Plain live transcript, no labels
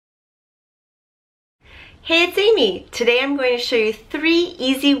Hey, it's Amy. Today I'm going to show you 3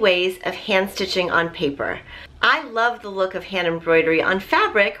 easy ways of hand stitching on paper. I love the look of hand embroidery on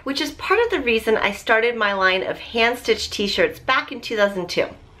fabric, which is part of the reason I started my line of hand-stitched t-shirts back in 2002.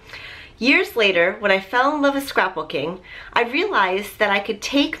 Years later, when I fell in love with scrapbooking, I realized that I could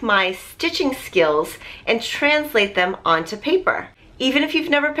take my stitching skills and translate them onto paper. Even if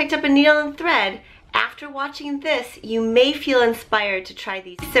you've never picked up a needle and thread, after watching this, you may feel inspired to try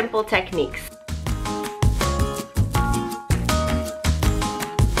these simple techniques.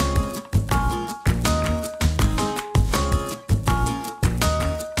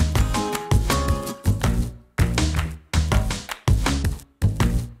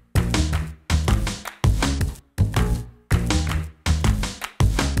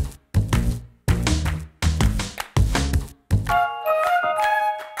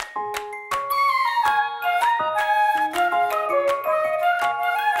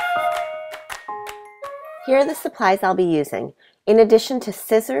 Here are the supplies I'll be using. In addition to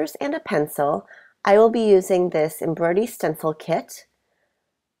scissors and a pencil, I will be using this embroidery stencil kit,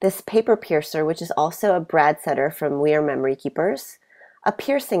 this paper piercer, which is also a brad setter from We Are Memory Keepers, a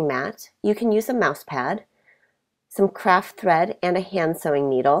piercing mat, you can use a mouse pad, some craft thread and a hand sewing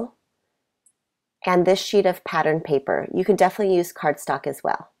needle, and this sheet of pattern paper. You can definitely use cardstock as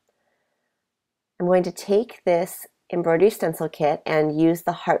well. I'm going to take this embroidery stencil kit and use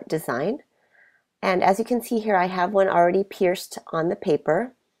the heart design. And as you can see here, I have one already pierced on the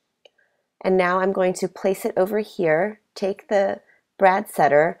paper. And now I'm going to place it over here, take the brad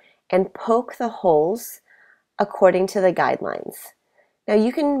setter, and poke the holes according to the guidelines. Now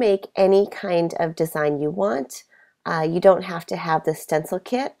you can make any kind of design you want. You don't have to have the stencil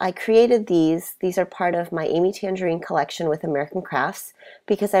kit. I created these. These are part of my Amy Tangerine collection with American Crafts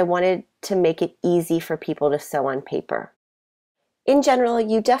because I wanted to make it easy for people to sew on paper. In general,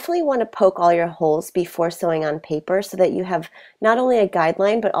 you definitely want to poke all your holes before sewing on paper so that you have not only a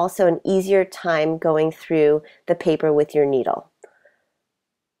guideline but also an easier time going through the paper with your needle.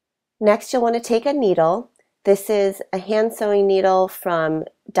 Next, you'll want to take a needle. This is a hand sewing needle from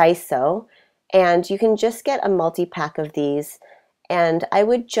Daiso, and you can just get a multi-pack of these, and I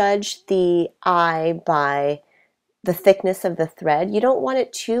would judge the eye by the thickness of the thread. You don't want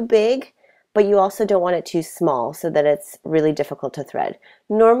it too big, but you also don't want it too small so that it's really difficult to thread.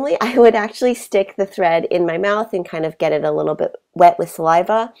 Normally I would actually stick the thread in my mouth and kind of get it a little bit wet with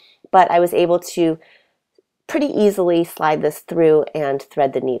saliva, but I was able to pretty easily slide this through and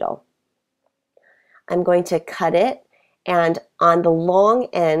thread the needle. I'm going to cut it, and on the long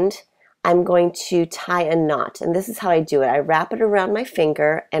end I'm going to tie a knot, and this is how I do it. I wrap it around my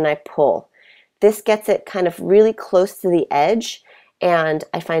finger and I pull. This gets it kind of really close to the edge, and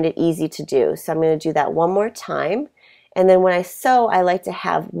I find it easy to do. So I'm going to do that one more time. And then when I sew, I like to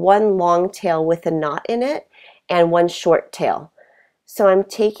have one long tail with a knot in it and one short tail. So I'm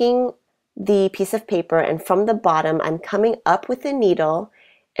taking the piece of paper, and from the bottom, I'm coming up with the needle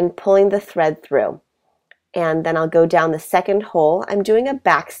and pulling the thread through. And then I'll go down the second hole. I'm doing a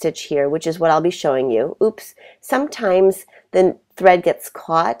back stitch here, which is what I'll be showing you. Oops, sometimes the thread gets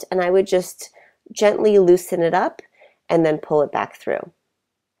caught, and I would just gently loosen it up and then pull it back through.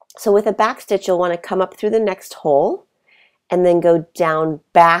 So with a back stitch, you'll want to come up through the next hole and then go down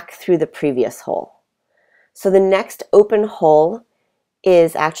back through the previous hole. So the next open hole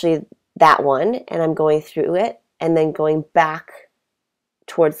is actually that one, and I'm going through it and then going back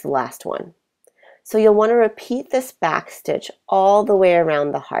towards the last one. So you'll want to repeat this back stitch all the way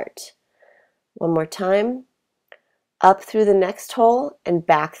around the heart. One more time, up through the next hole and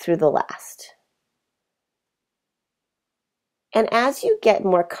back through the last. And as you get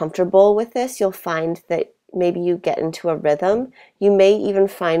more comfortable with this, you'll find that maybe you get into a rhythm. You may even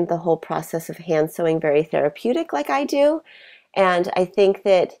find the whole process of hand sewing very therapeutic like I do. And I think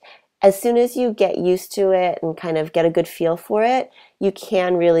that as soon as you get used to it and kind of get a good feel for it, you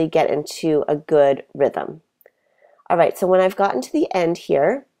can really get into a good rhythm. All right, so when I've gotten to the end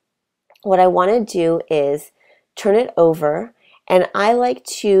here, what I want to do is turn it over, and I like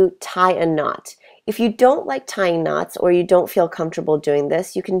to tie a knot. If you don't like tying knots or you don't feel comfortable doing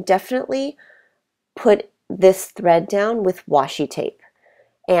this, you can definitely put this thread down with washi tape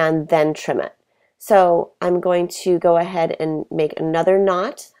and then trim it. So I'm going to go ahead and make another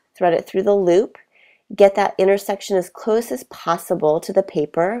knot, thread it through the loop, get that intersection as close as possible to the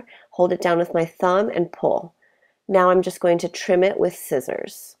paper, hold it down with my thumb and pull. Now I'm just going to trim it with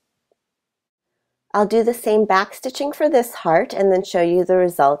scissors. I'll do the same back stitching for this heart and then show you the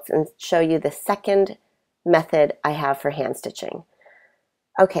results and show you the second method I have for hand stitching.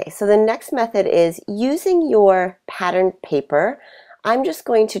 Okay, so the next method is using your patterned paper. I'm just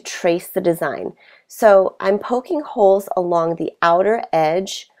going to trace the design. So I'm poking holes along the outer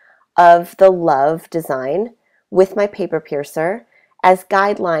edge of the love design with my paper piercer as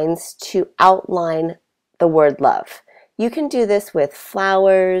guidelines to outline the word love. You can do this with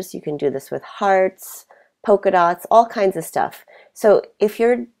flowers, you can do this with hearts, polka dots, all kinds of stuff. So if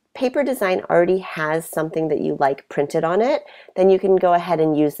your paper design already has something that you like printed on it, then you can go ahead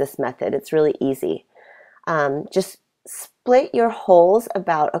and use this method. It's really easy. Just split your holes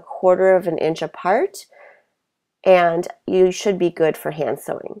about 1/4 of an inch apart, and you should be good for hand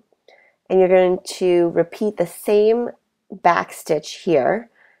sewing. And you're going to repeat the same back stitch here,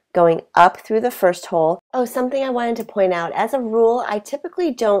 going up through the first hole. Oh, something I wanted to point out, as a rule, I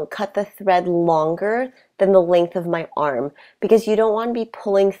typically don't cut the thread longer than the length of my arm because you don't want to be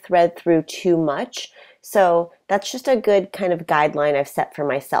pulling thread through too much. So that's just a good kind of guideline I've set for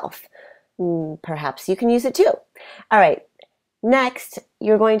myself. Perhaps you can use it too. All right, next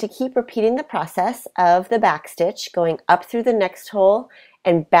you're going to keep repeating the process of the back stitch, going up through the next hole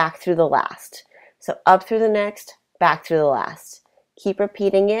and back through the last. So up through the next, back through the last. Keep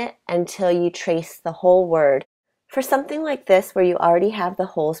repeating it until you trace the whole word. For something like this where you already have the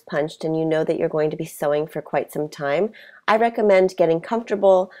holes punched and you know that you're going to be sewing for quite some time, I recommend getting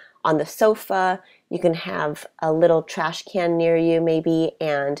comfortable on the sofa. You can have a little trash can near you maybe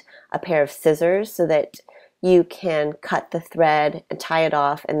and a pair of scissors so that you can cut the thread and tie it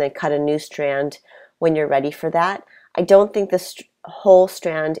off and then cut a new strand when you're ready for that. I don't think this whole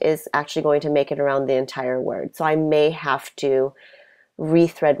strand is actually going to make it around the entire word, so I may have to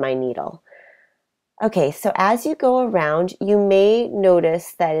rethread my needle. Okay, so as you go around, you may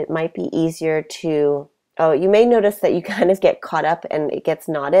notice that it might be easier to, you may notice that you kind of get caught up and it gets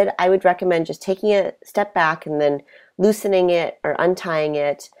knotted. I would recommend just taking a step back and then loosening it or untying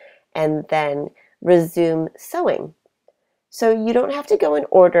it and then resume sewing. So you don't have to go in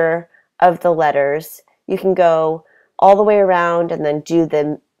order of the letters. You can go all the way around and then do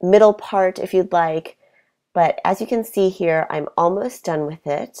the middle part if you'd like. But as you can see here, I'm almost done with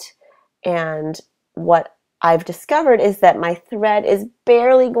it. And what I've discovered is that my thread is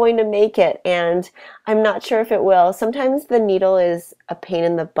barely going to make it, and I'm not sure if it will. Sometimes the needle is a pain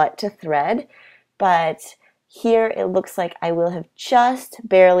in the butt to thread, but here it looks like I will have just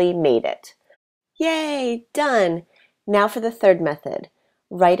barely made it. Yay, done! Now for the third method,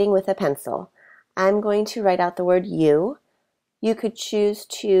 writing with a pencil. I'm going to write out the word you. You could choose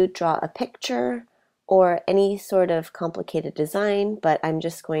to draw a picture or any sort of complicated design, but I'm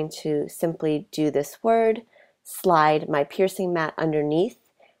just going to simply do this word, slide my piercing mat underneath.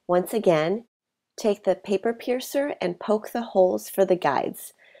 Once again, take the paper piercer and poke the holes for the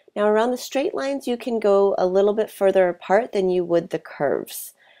guides. Now around the straight lines you can go a little bit further apart than you would the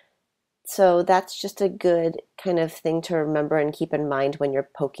curves. So that's just a good kind of thing to remember and keep in mind when you're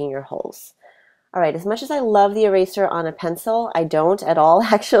poking your holes. All right, as much as I love the eraser on a pencil, I don't at all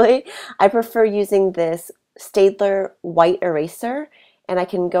actually. I prefer using this Staedtler white eraser, and I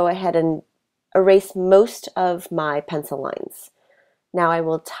can go ahead and erase most of my pencil lines. Now I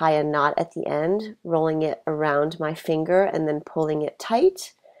will tie a knot at the end, rolling it around my finger and then pulling it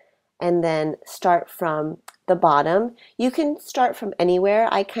tight, and then start from the bottom. You can start from anywhere.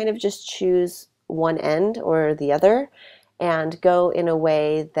 I kind of just choose one end or the other and go in a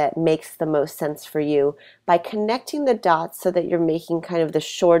way that makes the most sense for you by connecting the dots so that you're making kind of the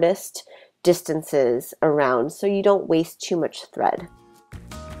shortest distances around so you don't waste too much thread.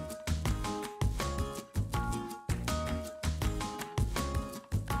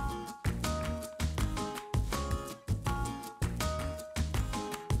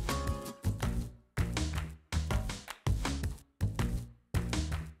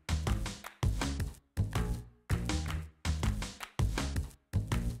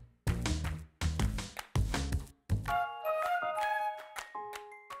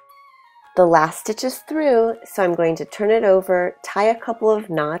 The last stitch is through, so I'm going to turn it over, tie a couple of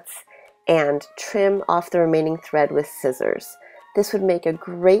knots, and trim off the remaining thread with scissors. This would make a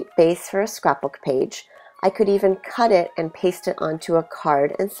great base for a scrapbook page. I could even cut it and paste it onto a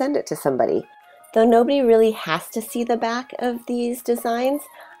card and send it to somebody. Though nobody really has to see the back of these designs,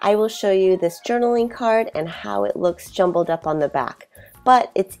 I will show you this journaling card and how it looks jumbled up on the back.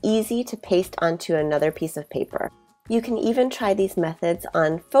 But it's easy to paste onto another piece of paper. You can even try these methods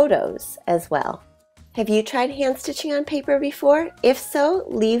on photos as well. Have you tried hand stitching on paper before? If so,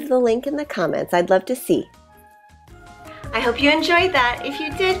 leave the link in the comments. I'd love to see. I hope you enjoyed that. If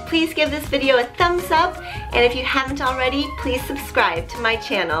you did, please give this video a thumbs up, and if you haven't already, please subscribe to my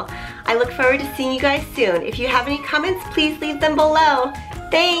channel. I look forward to seeing you guys soon. If you have any comments, please leave them below.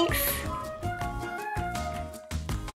 Thanks!